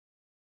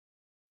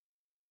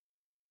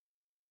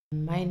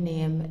My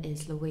name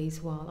is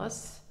Louise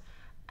Wallace,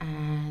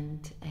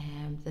 and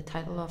the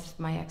title of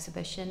my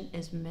exhibition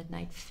is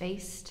Midnight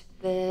Feast.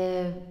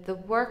 The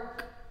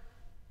work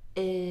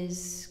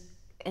is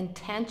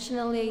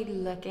intentionally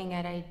looking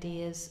at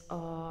ideas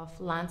of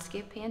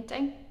landscape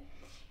painting,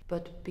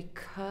 but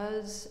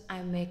because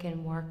I'm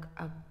making work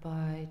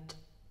about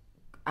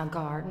a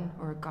garden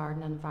or a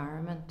garden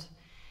environment,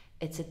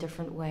 it's a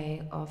different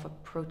way of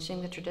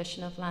approaching the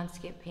tradition of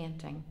landscape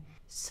painting.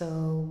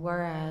 So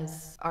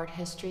whereas art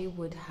history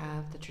would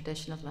have the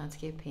tradition of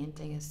landscape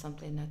painting as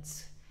something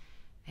that's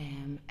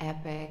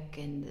epic,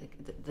 and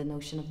the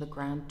notion of the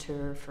grand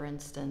tour, for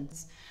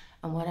instance,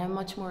 and what I'm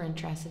much more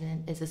interested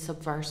in is a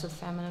subversive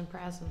feminine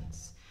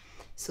presence.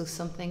 So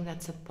something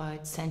that's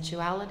about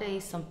sensuality,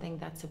 something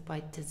that's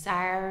about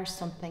desire,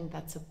 something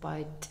that's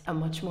about a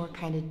much more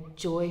kind of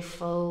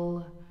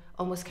joyful,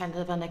 almost kind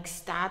of an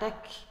ecstatic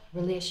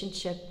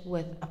relationship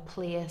with a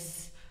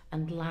place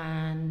and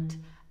land,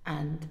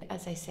 and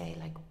as I say,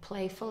 like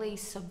playfully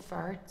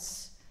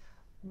subverts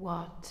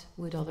what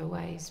would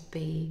otherwise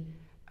be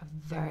a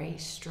very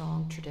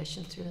strong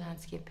tradition through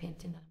landscape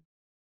painting.